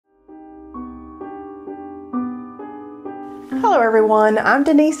Hello everyone, I'm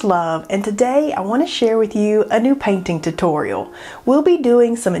Denise Love, and today I want to share with you a new painting tutorial. We'll be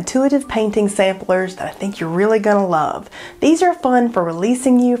doing some intuitive painting samplers that I think you're really going to love. These are fun for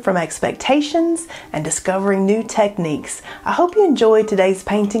releasing you from expectations and discovering new techniques. I hope you enjoyed today's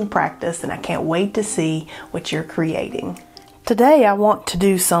painting practice, and I can't wait to see what you're creating. Today I want to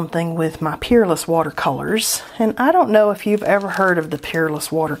do something with my Peerless watercolors, and I don't know if you've ever heard of the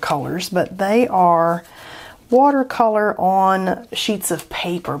Peerless watercolors, but they are watercolor on sheets of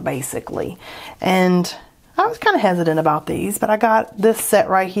paper basically. And I was kind of hesitant about these, but I got this set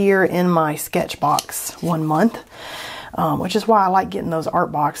right here in my sketch box 1 month, which is why I like getting those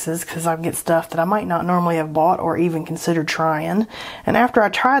art boxes, because I get stuff that I might not normally have bought or even considered trying. And after I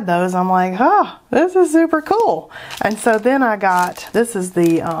tried those, I'm like, oh, this is super cool. And so then I got, this is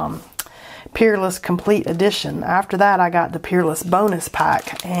the Peerless Complete Edition. After that I got the Peerless Bonus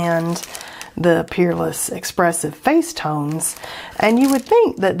Pack and the Peerless Expressive Face Tones, and you would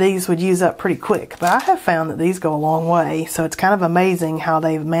think that these would use up pretty quick, but I have found that these go a long way. So it's kind of amazing how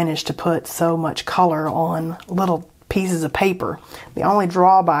they've managed to put so much color on little pieces of paper. The only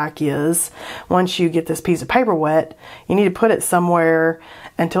drawback is once you get this piece of paper wet, you need to put it somewhere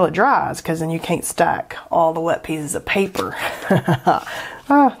until it dries, because then you can't stack all the wet pieces of paper.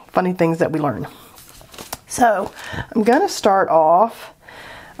 Funny things that we learn. So I'm going to start off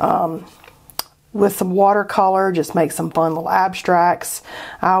with some watercolor, just make some fun little abstracts.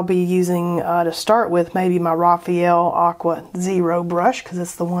 I'll be using, to start with, maybe my Raphael Aqua Zero brush, because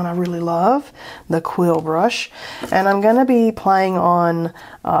it's the one I really love, the quill brush. And I'm going to be playing on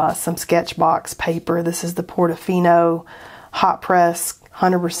some Sketchbox paper. This is the Portofino hot press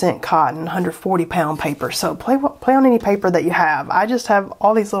 100% cotton, 140-pound paper. So play on any paper that you have. I just have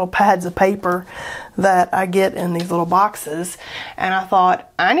all these little pads of paper that I get in these little boxes, and I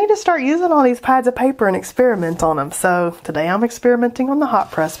thought I need to start using all these pads of paper and experiment on them. So today I'm experimenting on the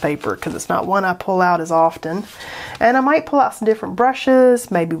hot press paper, because it's not one I pull out as often. And I might pull out some different brushes.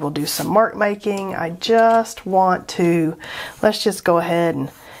 Maybe we'll do some mark making. I just want to, let's just go ahead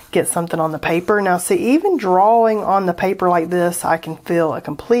and get something on the paper. Now see, even drawing on the paper like this, I can feel a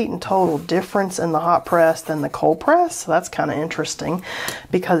complete and total difference in the hot press than the cold press. So that's kind of interesting,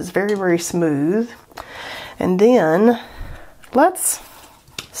 because it's very, very smooth. And then let's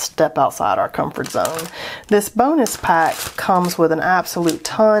step outside our comfort zone. This bonus pack comes with an absolute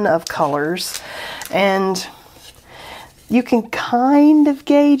ton of colors, and you can kind of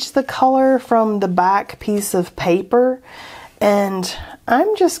gauge the color from the back piece of paper. And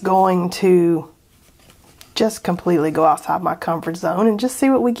I'm just going to just completely go outside my comfort zone and just see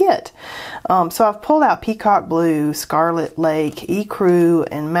what we get. So I've pulled out Peacock Blue, Scarlet Lake, Ecru,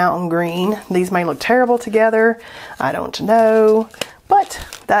 and Mountain Green. These may look terrible together, I don't know, but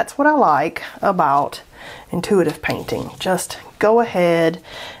that's what I like about intuitive painting. Just go ahead.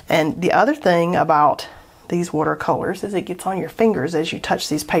 And the other thing about these watercolors is it gets on your fingers as you touch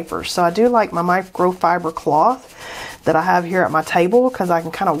these papers. So I do like my microfiber cloth that I have here at my table, because I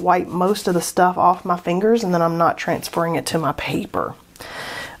can kind of wipe most of the stuff off my fingers, and then I'm not transferring it to my paper.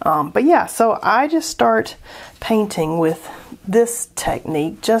 But yeah, so I just start painting with this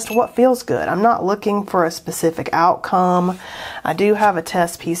technique, just what feels good. I'm not looking for a specific outcome. I do have a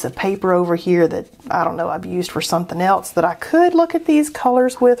test piece of paper over here that, I don't know, I've used for something else that I could look at these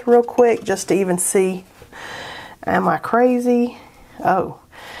colors with real quick, just to even see, am I crazy? Oh,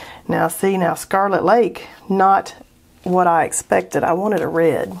 now see, now Scarlet Lake, not what I expected. I wanted a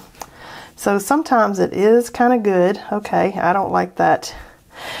red. So sometimes it is kind of good. Okay, I don't like that.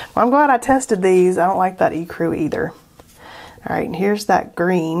 Well, I'm glad I tested these. I don't like that ecru either. All right, and here's that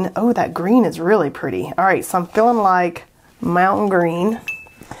green. Oh, that green is really pretty. All right, so I'm feeling like Mountain Green.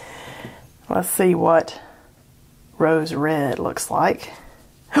 Let's see what Rose Red looks like.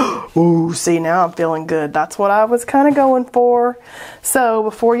 Ooh, see, now I'm feeling good. That's what I was kind of going for. So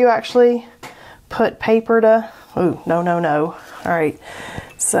before you actually put paper to, ooh, no, no, no. All right,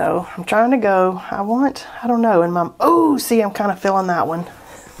 so I'm trying to go, I don't know, in my, oh, see, I'm kind of feeling that one.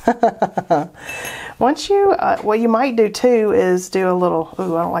 Once you, what you might do too is do a little,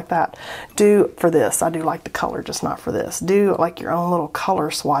 ooh, I don't like that. Do, for this, I do like the color, just not for this. Do like your own little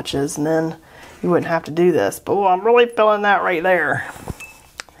color swatches, and then you wouldn't have to do this. But ooh, I'm really feeling that right there.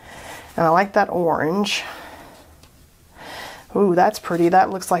 And I like that orange. Ooh, that's pretty. That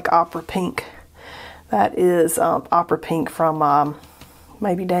looks like opera pink. That is opera pink from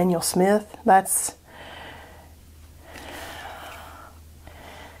maybe Daniel Smith. That's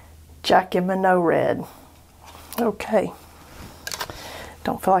Jackie Minot red. Okay.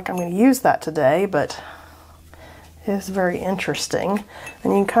 Don't feel like I'm going to use that today, but it's very interesting.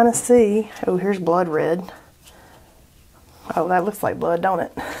 And you can kind of see, oh, here's blood red. Oh, that looks like blood, don't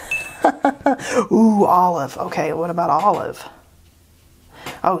it? Ooh, olive. Okay, what about olive?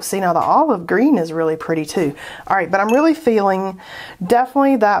 Oh, see, now the olive green is really pretty too. All right, but I'm really feeling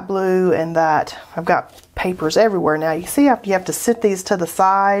definitely that blue and that. I've got papers everywhere now. You see, you have to sit these to the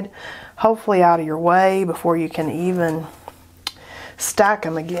side, hopefully out of your way before you can even stack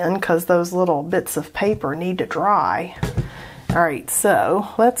them again, because those little bits of paper need to dry. All right, so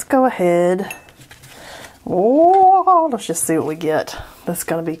let's go ahead. Oh, let's just see what we get. This is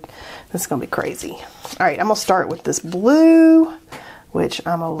gonna be crazy. All right, I'm gonna start with this blue, which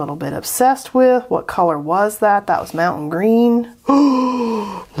I'm a little bit obsessed with. What color was that? That was mountain green.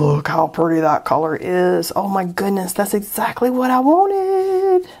 Look how pretty that color is. Oh my goodness, that's exactly what I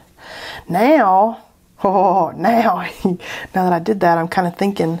wanted. Now now that I did that, I'm kind of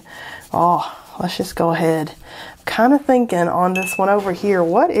thinking, oh, let's just go ahead. Kind of thinking on this one over here,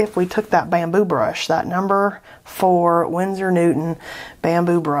 what if we took that bamboo brush, that number 4 Winsor Newton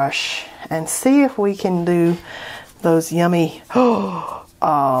bamboo brush, and see if we can do those yummy, oh,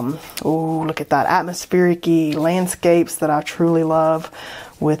 look at that, atmospheric-y landscapes that I truly love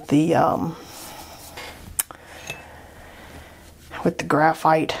with the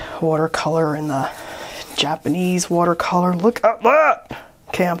graphite watercolor and the Japanese watercolor. Look at that.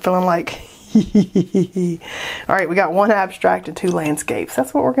 Okay, I'm feeling like all right, we got 1 abstract and 2 landscapes.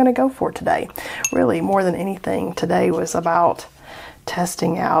 That's what we're going to go for today. Really, more than anything, today was about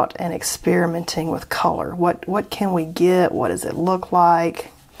testing out and experimenting with color. What can we get? What does it look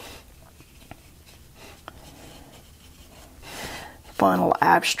like? Fun little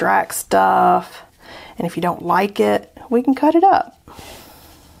abstract stuff. And if you don't like it, we can cut it up.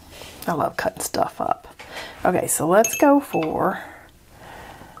 I love cutting stuff up. Okay, so let's go for...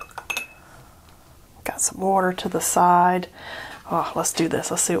 Got some water to the side. Oh, let's do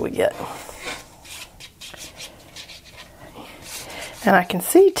this. Let's see what we get. And I can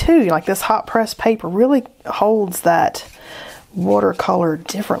see too, like this hot press paper really holds that watercolor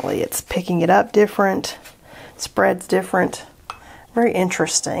differently. It's picking it up different, spreads different. Very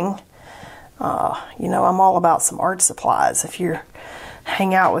interesting. You know, I'm all about some art supplies. If you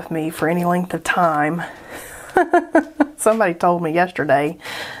hang out with me for any length of time, somebody told me yesterday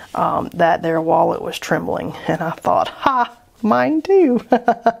that their wallet was trembling, and I thought, ha, mine too.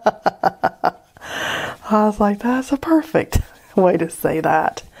 I was like, that's a perfect way to say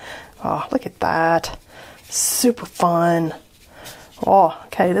that. Oh, look at that. Super fun. Oh,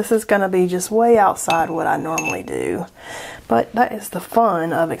 okay, this is going to be just way outside what I normally do. But that is the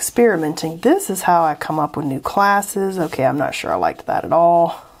fun of experimenting. This is how I come up with new classes. Okay, I'm not sure I liked that at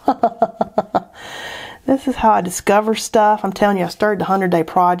all. This is how I discover stuff. I'm telling you, I started the 100-day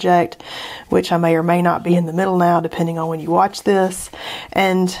project, which I may or may not be in the middle now, depending on when you watch this.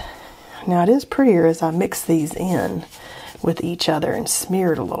 And now it is prettier as I mix these in with each other and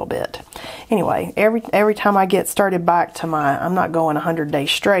smear it a little bit. Anyway, every time I get started back to I'm not going 100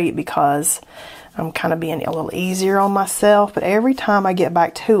 days straight because I'm kind of being a little easier on myself, but every time I get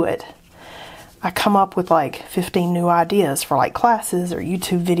back to it, I come up with like 15 new ideas for like classes or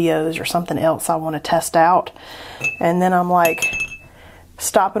YouTube videos or something else I want to test out. And then I'm like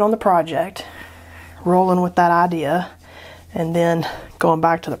stopping on the project, rolling with that idea, and then going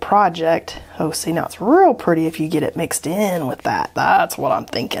back to the project. Oh, see, now it's real pretty if you get it mixed in with that. That's what I'm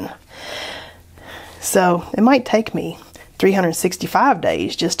thinking. So it might take me 365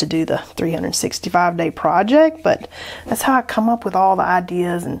 days just to do the 365-day project, but that's how I come up with all the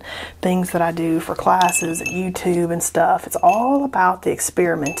ideas and things that I do for classes and YouTube and stuff. It's all about the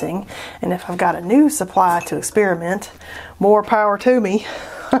experimenting, and if I've got a new supply to experiment, more power to me,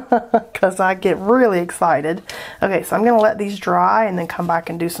 because I get really excited. Okay, so I'm going to let these dry and then come back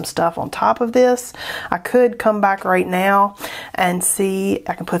and do some stuff on top of this. I could come back right now and see,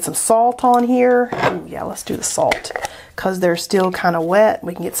 I can put some salt on here. Ooh, yeah, let's do the salt. Because they're still kind of wet,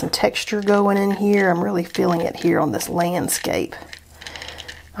 we can get some texture going in here. I'm really feeling it here on this landscape.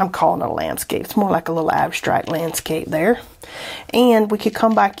 I'm calling it a landscape. It's more like a little abstract landscape there. And we could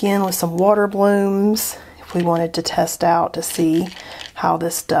come back in with some water blooms if we wanted to test out to see how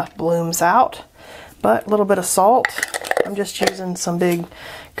this stuff blooms out. But a little bit of salt. I'm just using some big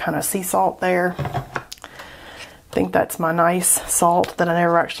kind of sea salt there. I think that's my nice salt that I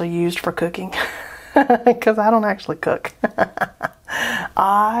never actually used for cooking. Because I don't actually cook.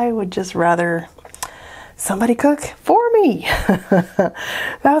 I would just rather somebody cook for me. That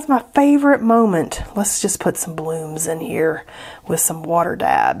was my favorite moment. Let's just put some blooms in here with some water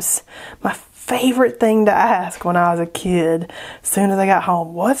dabs. My favorite thing to ask when I was a kid, as soon as I got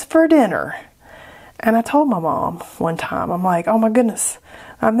home, what's for dinner? And I told my mom one time, I'm like, oh my goodness,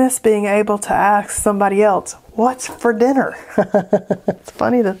 I miss being able to ask somebody else, what's for dinner? It's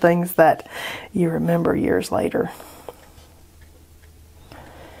funny the things that you remember years later.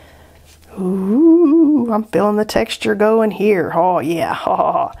 Ooh, I'm feeling the texture going here. Oh yeah.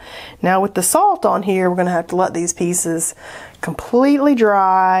 Oh. Now with the salt on here, we're going to have to let these pieces completely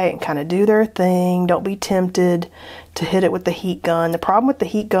dry and kind of do their thing. Don't be tempted to hit it with the heat gun. The problem with the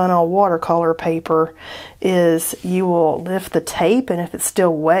heat gun on watercolor paper is you will lift the tape, and if it's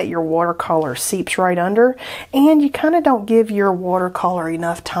still wet, your watercolor seeps right under, and you kind of don't give your watercolor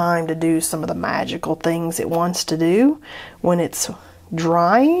enough time to do some of the magical things it wants to do when it's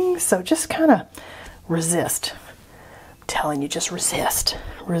drying. So just kind of resist. I'm telling you, just resist.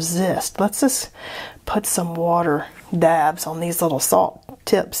 Resist. Let's just put some water dabs on these little salt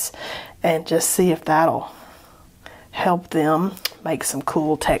tips and just see if that'll help them make some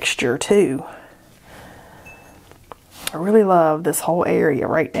cool texture too. I really love this whole area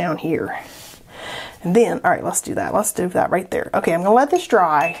right down here. And then, all right, let's do that. Let's do that right there. Okay, I'm gonna let this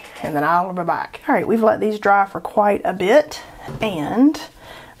dry and then I'll be back. All right, we've let these dry for quite a bit, and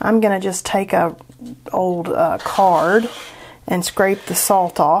I'm gonna just take a old card and scrape the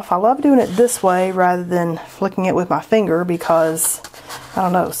salt off. I love doing it this way rather than flicking it with my finger because, I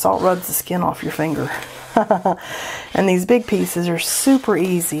don't know, salt rubs the skin off your finger. And these big pieces are super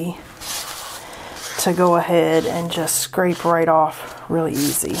easy to go ahead and just scrape right off really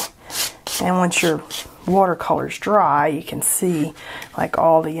easy. And once your watercolor's dry, you can see like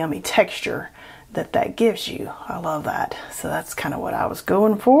all the yummy texture that gives you. I love that. So that's kind of what I was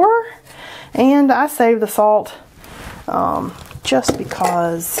going for. And I saved the salt just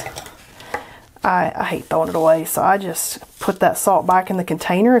because I hate throwing it away, so I just put that salt back in the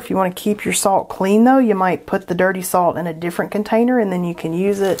container. If you want to keep your salt clean though, you might put the dirty salt in a different container, and then you can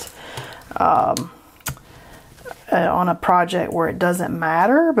use it on a project where it doesn't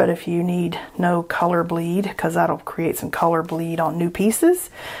matter. But if you need no color bleed, because that'll create some color bleed on new pieces,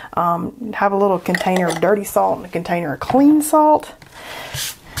 have a little container of dirty salt and a container of clean salt,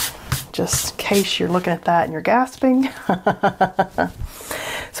 just in case you're looking at that and you're gasping.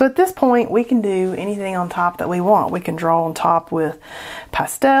 So at this point, we can do anything on top that we want. We can draw on top with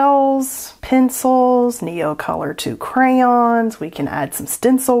pastels, pencils, Neo Color 2 crayons. We can add some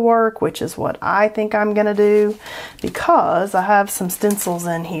stencil work, which is what I think I'm going to do, because I have some stencils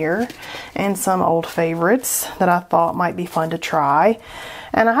in here and some old favorites that I thought might be fun to try.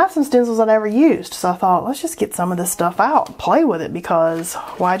 And I have some stencils I never used, so I thought, let's just get some of this stuff out and play with it, because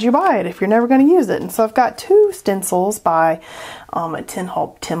why'd you buy it if you're never going to use it? And so I've got two stencils by Tim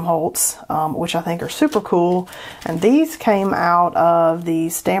Holtz, which I think are super cool. And these came out of the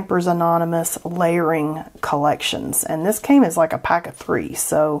Stampers Anonymous layering collections. And this came as like a pack of 3.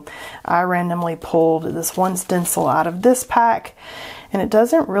 So I randomly pulled this one stencil out of this pack, and it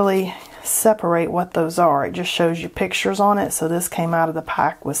doesn't really separate what those are. It just shows you pictures on it. So this came out of the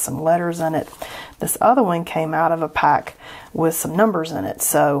pack with some letters in it. This other one came out of a pack with some numbers in it.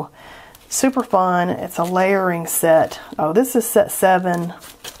 So super fun. It's a layering set. Oh, this is set 7.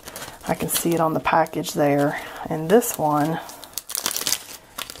 I can see it on the package there. And this one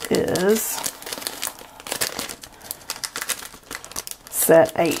is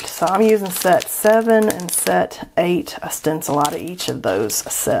set 8. So I'm using set 7 and set 8, a stencil out of each of those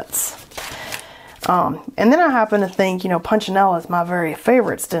sets. And then I happen to think, you know, Punchinella is my very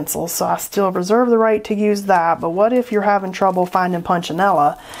favorite stencil, so I still reserve the right to use that. But what if you're having trouble finding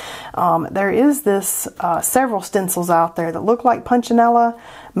Punchinella? There is this several stencils out there that look like Punchinella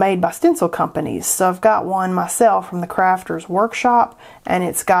made by stencil companies. So I've got one myself from the Crafters Workshop, and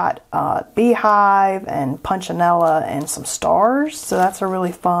it's got beehive and Punchinella and some stars. So that's a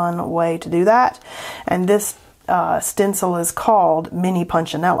really fun way to do that. And this stencil is called Mini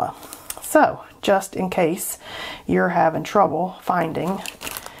Punchinella. So just in case you're having trouble finding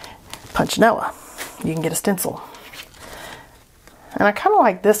Punchinella, you can get a stencil. And I kind of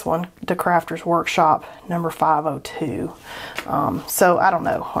like this one, the Crafters Workshop number 502. So I don't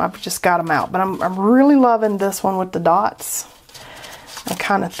know, I've just got them out, but I'm really loving this one with the dots. I'm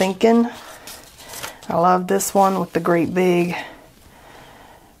kind of thinking I love this one with the great big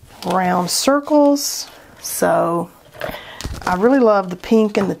round circles. So I really love the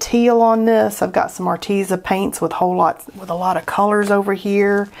pink and the teal on this. I've got some Arteza paints with a lot of colors over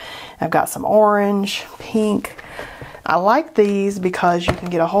here. I've got some orange, pink. I like these because you can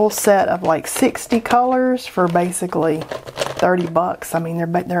get a whole set of like 60 colors for basically 30 bucks. I mean,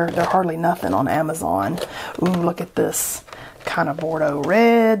 they're hardly nothing on Amazon. Ooh, look at this kind of Bordeaux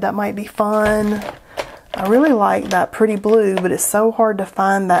red. That might be fun. I really like that pretty blue, but it's so hard to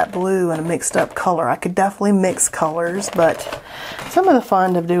find that blue in a mixed up color. I could definitely mix colors, but some of the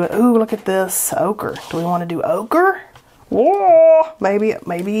fun of doing, ooh, look at this, ochre. Do we want to do ochre? Whoa, maybe,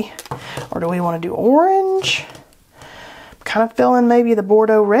 or do we want to do orange? I'm kind of feeling maybe the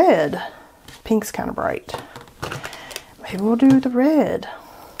Bordeaux red. Pink's kind of bright. Maybe we'll do the red.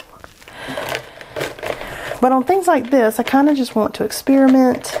 But on things like this, I kind of just want to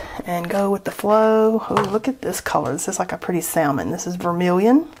experiment and go with the flow. Oh, look at this color. This is like a pretty salmon. This is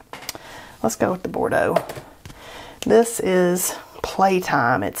vermilion. Let's go with the Bordeaux. This is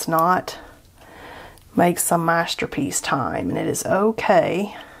playtime. It's not make some masterpiece time. And it is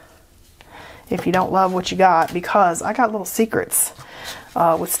okay if you don't love what you got, because I got little secrets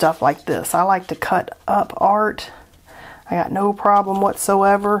with stuff like this. I like to cut up art. I got no problem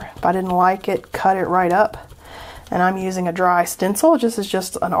whatsoever. If I didn't like it, cut it right up. And I'm using a dry stencil. This is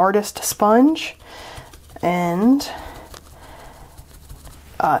just an artist sponge. And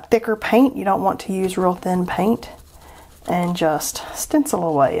thicker paint. You don't want to use real thin paint. And just stencil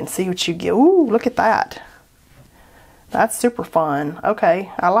away and see what you get. Ooh, look at that. That's super fun. Okay,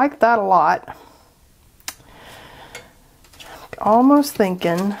 I like that a lot. Almost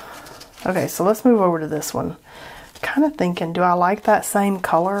thinking, okay, so let's move over to this one. Kind of thinking, do I like that same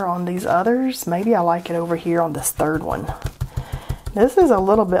color on these others? Maybe I like it over here on this third one. This is a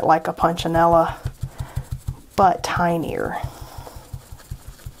little bit like a Punchinella, but tinier.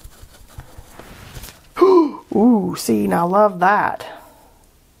 Ooh, see, now I love that.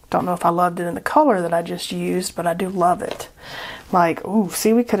 Don't know if I loved it in the color that I just used, but I do love it. Like, ooh,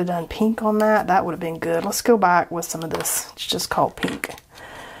 see, we could have done pink on that. That would have been good. Let's go back with some of this. It's just called pink.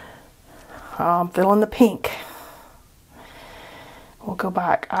 I'm feeling the pink. We'll go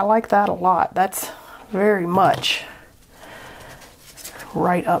back. I like that a lot. That's very much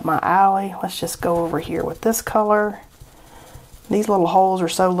right up my alley. Let's just go over here with this color. These little holes are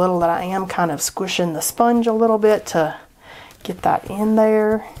so little that I am kind of squishing the sponge a little bit to get that in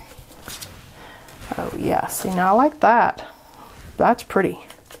there. Oh yeah, see, now I like that. That's pretty.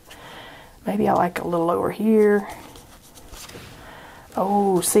 Maybe I like a little over here.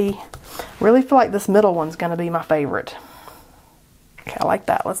 Oh, see, really feel like this middle one's gonna be my favorite. Okay, I like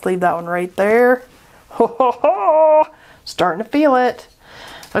that. Let's leave that one right there. Ho ho ho! Starting to feel it.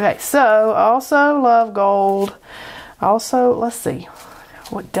 Okay, so I also love gold. Also, let's see.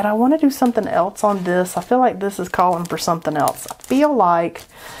 What did I want to do something else on this? I feel like this is calling for something else. I feel like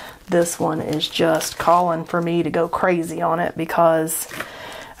this one is just calling for me to go crazy on it because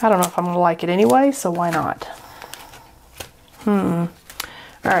I don't know if I'm going to like it anyway, so why not?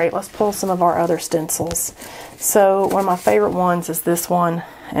 Alright, let's pull some of our other stencils. So one of my favorite ones is this one,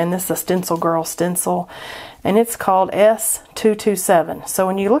 and this is a Stencil Girl stencil, and it's called S227. So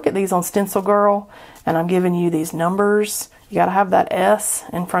when you look at these on Stencil Girl, and I'm giving you these numbers, you got to have that S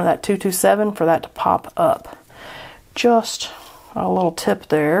in front of that 227 for that to pop up. Just a little tip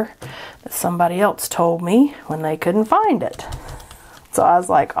there that somebody else told me when they couldn't find it. So I was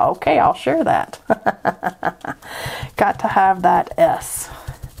like, okay, I'll share that. Got to have that S.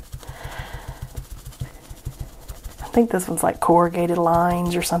 I think this one's like corrugated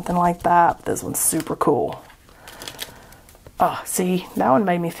lines or something like that. This one's super cool. Oh, see, that one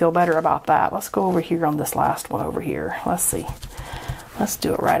made me feel better about that. Let's go over here on this last one over here. Let's see. Let's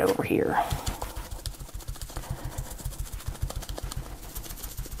do it right over here.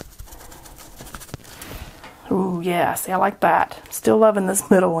 Ooh, yeah, see, I like that. Still loving this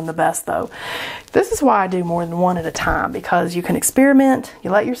middle one the best, though. This is why I do more than one at a time, because you can experiment,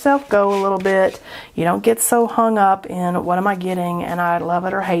 you let yourself go a little bit, you don't get so hung up in what am I getting and I love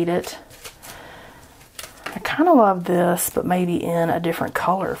it or hate it. I kind of love this, but maybe in a different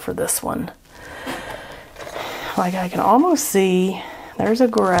color for this one. Like I can almost see, there's a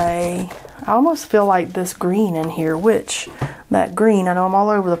gray. I almost feel like this green in here, which that green, I know I'm all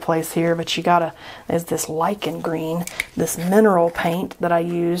over the place here, but you gotta, there's this lichen green, this mineral paint that I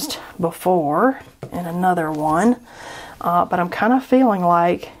used before in another one. But I'm kind of feeling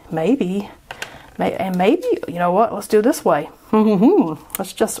like maybe, you know what, let's do it this way.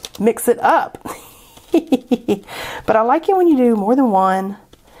 Let's just mix it up. But I like it when you do more than one.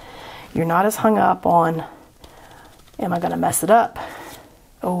 You're not as hung up on, am I gonna mess it up?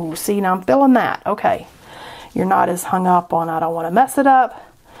 Oh, see, now I'm feeling that. Okay. You're not as hung up on, I don't want to mess it up.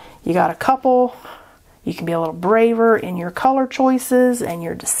 You got a couple. You can be a little braver in your color choices and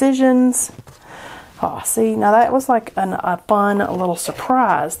your decisions. Oh, see, now that was like a fun little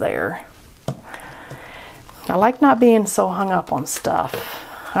surprise there. I like not being so hung up on stuff.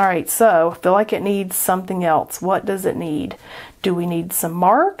 All right, so I feel like it needs something else. What does it need? Do we need some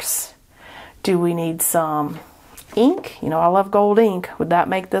marks? Do we need some ink? You know, I love gold ink. Would that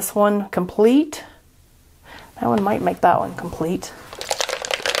make this one complete? That one might make that one complete.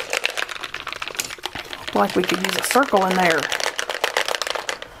 I feel like we could use a circle in there.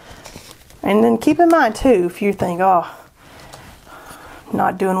 And then keep in mind too, if you think, oh,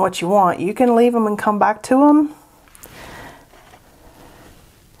 not doing what you want, you can leave them and come back to them.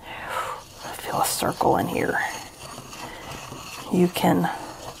 I feel a circle in here. You can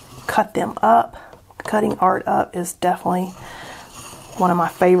cut them up. Cutting art up is definitely one of my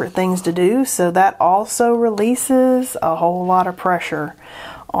favorite things to do. So that also releases a whole lot of pressure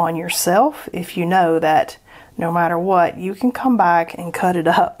on yourself if you know that no matter what, you can come back and cut it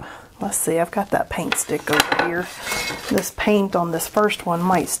up. Let's see, I've got that paint stick over here. This paint on this first one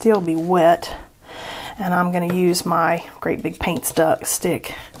might still be wet, and I'm going to use my great big paint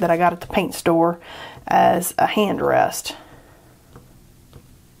stick that I got at the paint store as a hand rest.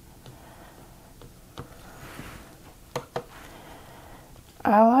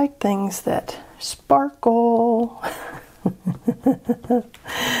 I like things that sparkle.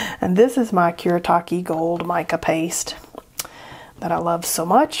 And this is my Kuretake Gold mica paste that I love so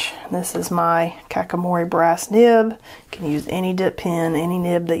much. This is my Kakamori brass nib. You can use any dip pen, any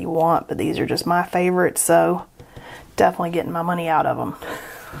nib that you want, but these are just my favorites, so definitely getting my money out of them.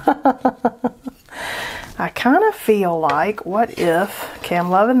 I kind of feel like, what if, okay,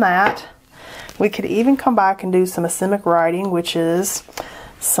 I'm loving that. We could even come back and do some asymmetric writing, which is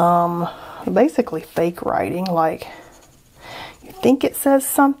some basically fake writing, like you think it says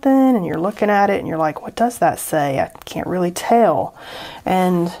something and you're looking at it and you're like, what does that say? I can't really tell.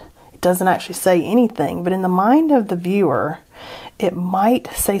 And it doesn't actually say anything, but in the mind of the viewer, it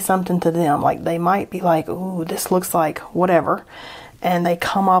might say something to them. Like they might be like, ooh, this looks like whatever. And they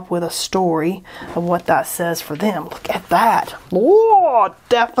come up with a story of what that says for them. Look at that. Oh,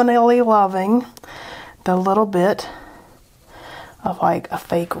 definitely loving the little bit of like a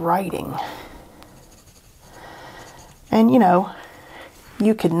fake writing. And you know,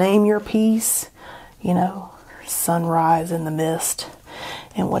 you could name your piece, you know, sunrise in the mist,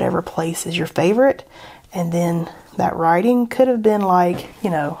 in whatever place is your favorite. And then that writing could have been like, you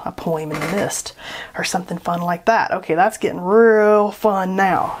know, a poem in the mist or something fun like that. Okay, that's getting real fun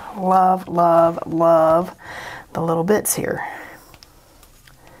now. Love, love, love the little bits here.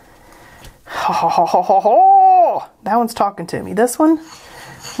 Ho, ho, ho, ho, ho, ho. That one's talking to me. This one,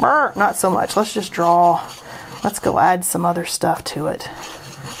 not so much. Let's just draw. Let's go add some other stuff to it.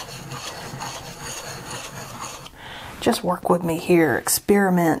 Just work with me here.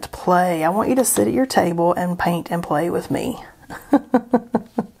 Experiment, play. I want you to sit at your table and paint and play with me.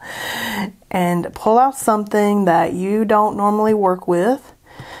 And pull out something that you don't normally work with.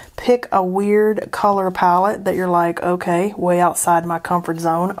 Pick a weird color palette that you're like, okay, way outside my comfort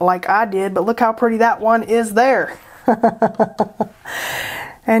zone, like I did, but look how pretty that one is there.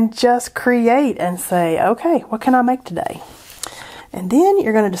 And just create and say, okay, what can I make today? And then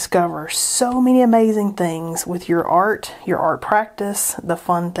you're going to discover so many amazing things with your art practice, the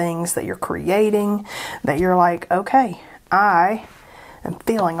fun things that you're creating, that you're like, okay, I am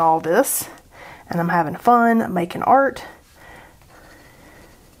feeling all this and I'm having fun making art.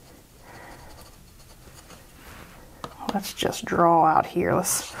 Let's just draw out here.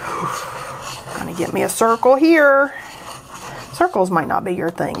 Let's kind of get me a circle here. Circles might not be your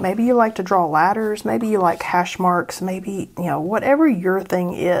thing. Maybe you like to draw ladders. Maybe you like hash marks. Maybe, you know, whatever your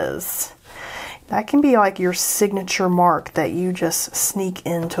thing is. That can be like your signature mark that you just sneak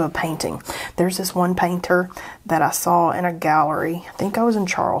into a painting. There's this one painter that I saw in a gallery. I think I was in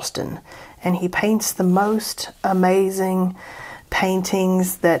Charleston. And he paints the most amazing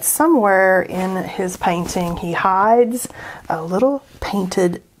paintings that somewhere in his painting he hides a little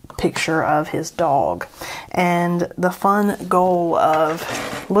painted picture of his dog. And the fun goal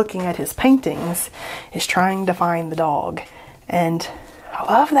of looking at his paintings is trying to find the dog. And I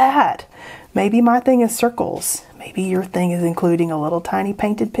love that. Maybe my thing is circles. Maybe your thing is including a little tiny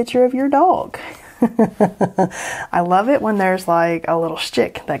painted picture of your dog. I love it when there's like a little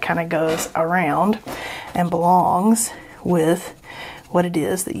stick that kind of goes around and belongs with what it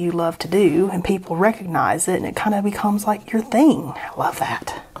is that you love to do, and people recognize it and it kind of becomes like your thing. I love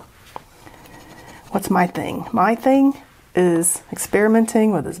that. What's my thing? My thing is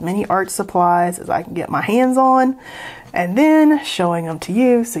experimenting with as many art supplies as I can get my hands on and then showing them to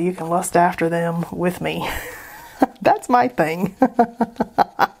you so you can lust after them with me. That's my thing.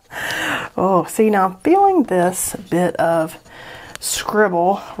 Oh, see, now I'm feeling this bit of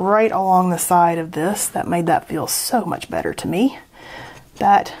scribble right along the side of this. That made that feel so much better to me.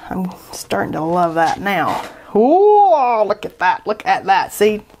 I'm starting to love that now. Oh, look at that. Look at that.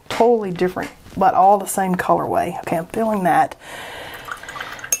 See, totally different, but all the same colorway. Okay, I'm feeling that.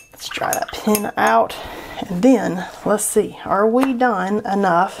 Let's dry that pin out, and then let's see, are we done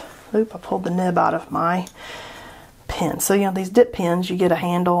enough? Oop, I pulled the nib out of my pen. So, you know, these dip pins, you get a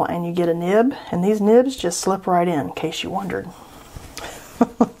handle and you get a nib, and these nibs just slip right in case you wondered.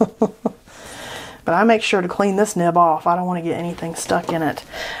 But I make sure to clean this nib off. I don't want to get anything stuck in it.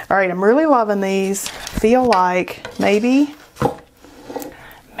 All right, I'm really loving these. Feel like maybe,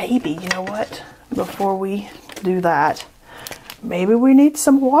 you know what? Before we do that, maybe we need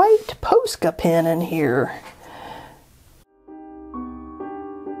some white Posca pen in here.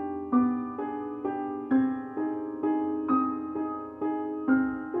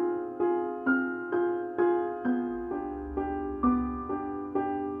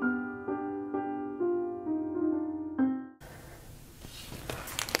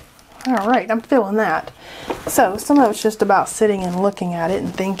 All right, I'm feeling that. So some of it's just about sitting and looking at it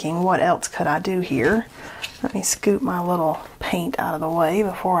and thinking, what else could I do here? Let me scoop my little paint out of the way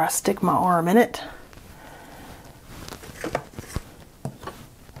before I stick my arm in it.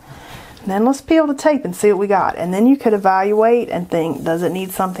 And then let's peel the tape and see what we got. And then you could evaluate and think, does it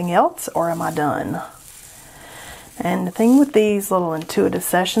need something else or am I done? And the thing with these little intuitive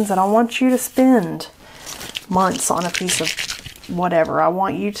sessions, I don't want you to spend months on a piece of whatever. I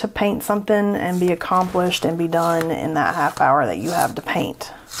want you to paint something and be accomplished and be done in that half hour that you have to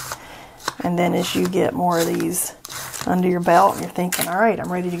paint. And then as you get more of these under your belt, you're thinking, all right,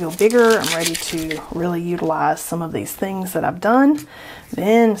 I'm ready to go bigger. I'm ready to really utilize some of these things that I've done.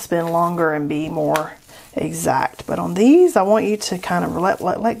 Then spend longer and be more exact. But on these, I want you to kind of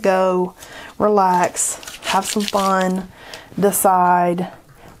let go, relax, have some fun, decide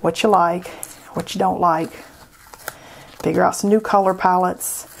what you like, what you don't like. Figure out some new color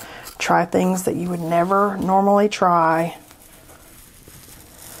palettes. Try things that you would never normally try.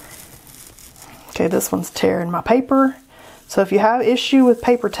 Okay, this one's tearing my paper. So if you have issue with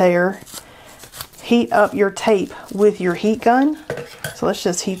paper tear, heat up your tape with your heat gun. So let's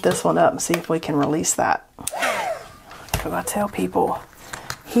just heat this one up and see if we can release that. Because I tell people,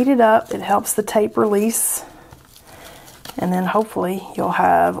 heat it up. It helps the tape release. And then hopefully you'll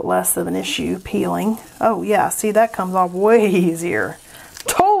have less of an issue peeling. Oh yeah, see, that comes off way easier.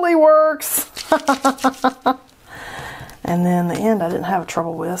 Totally works. And then the end I didn't have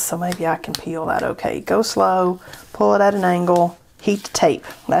trouble with, so maybe I can peel that okay. Go slow, pull it at an angle, heat the tape.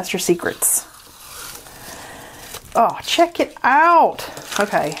 That's your secrets. Oh, check it out.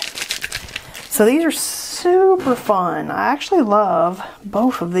 Okay, so these are super fun. I actually love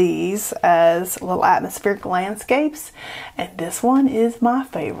both of these as little atmospheric landscapes, and this one is my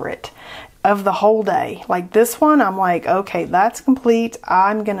favorite of the whole day. Like this one, I'm like, okay, that's complete.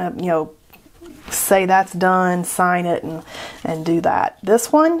 I'm gonna, you know, say that's done, sign it, and do that. This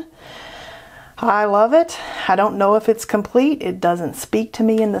one, I love it. I don't know if it's complete. It doesn't speak to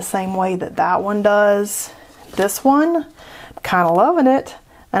me in the same way that that one does. This one, I'm kind of loving it.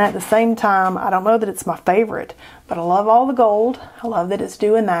 And at the same time, I don't know that it's my favorite, but I love all the gold. I love that it's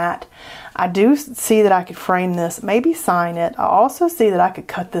doing that. I do see that I could frame this, maybe sign it. I also see that I could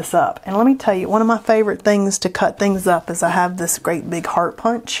cut this up. And let me tell you, one of my favorite things to cut things up is I have this great big heart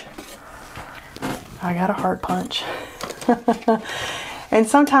punch. I got a heart punch. And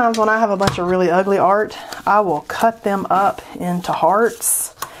sometimes when I have a bunch of really ugly art, I will cut them up into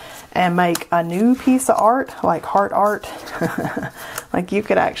hearts and make a new piece of art, like heart art. Like you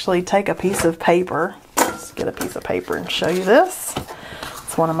could actually take a piece of paper, let's get a piece of paper and show you this.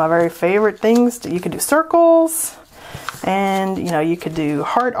 It's one of my very favorite things. You could do circles, and you know, you could do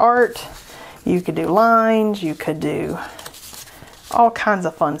heart art, you could do lines, you could do all kinds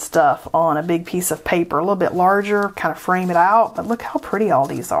of fun stuff on a big piece of paper, a little bit larger, kind of frame it out. But look how pretty all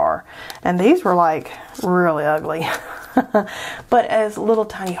these are. And these were like really ugly. But as little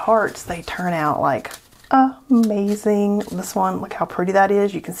tiny hearts, they turn out like amazing. This one, look how pretty that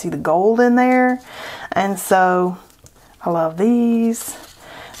is. You can see the gold in there. And so I love these.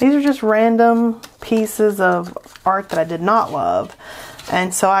 These are just random pieces of art that I did not love.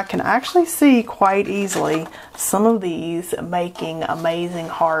 And so I can actually see quite easily some of these making amazing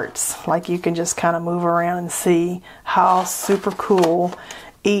hearts. Like you can just kind of move around and see how super cool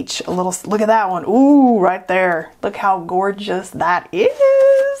each little, look at that one. Ooh, right there. Look how gorgeous that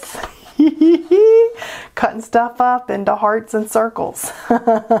is. Cutting stuff up into hearts and circles.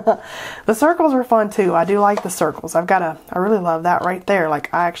 The circles are fun too. I do like the circles. I really love that right there.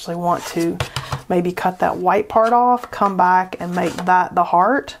 Like I actually want to maybe cut that white part off, come back and make that the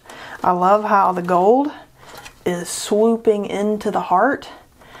heart. I love how the gold is swooping into the heart.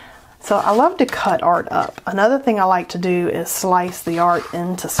 So I love to cut art up. Another thing I like to do is slice the art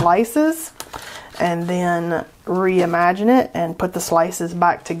into slices and then reimagine it and put the slices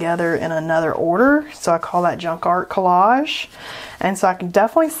back together in another order. So I call that junk art collage. And so I can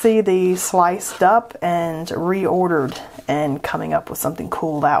definitely see these sliced up and reordered and coming up with something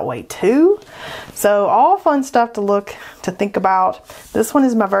cool that way too. So all fun stuff to think about. This one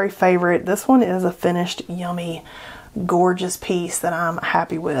is my very favorite. This one is a finished, yummy, gorgeous piece that I'm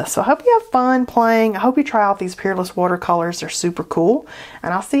happy with. So I hope you have fun playing. I hope you try out these Peerless watercolors. They're super cool.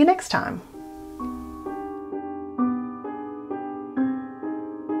 And I'll see you next time.